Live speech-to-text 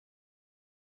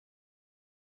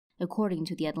According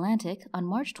to The Atlantic, on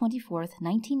March 24,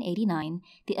 1989,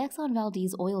 the Exxon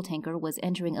Valdez oil tanker was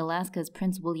entering Alaska's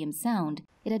Prince William Sound.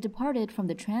 It had departed from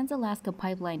the Trans-Alaska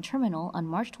Pipeline Terminal on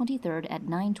March 23 at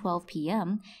 9:12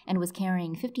 p.m. and was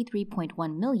carrying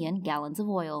 53.1 million gallons of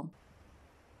oil.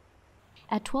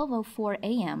 At 12:04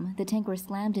 a.m., the tanker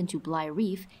slammed into Bligh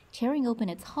Reef, tearing open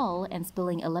its hull and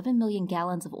spilling 11 million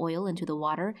gallons of oil into the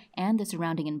water and the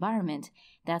surrounding environment.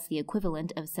 That's the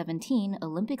equivalent of 17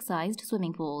 Olympic-sized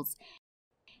swimming pools.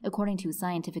 According to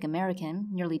Scientific American,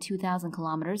 nearly 2,000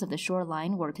 kilometers of the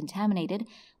shoreline were contaminated.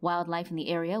 Wildlife in the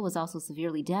area was also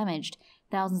severely damaged.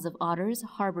 Thousands of otters,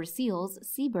 harbor seals,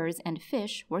 seabirds, and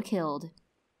fish were killed.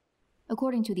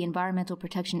 According to the Environmental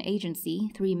Protection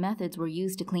Agency, 3 methods were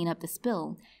used to clean up the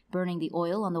spill: burning the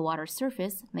oil on the water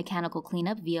surface, mechanical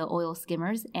cleanup via oil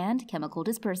skimmers, and chemical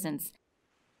dispersants.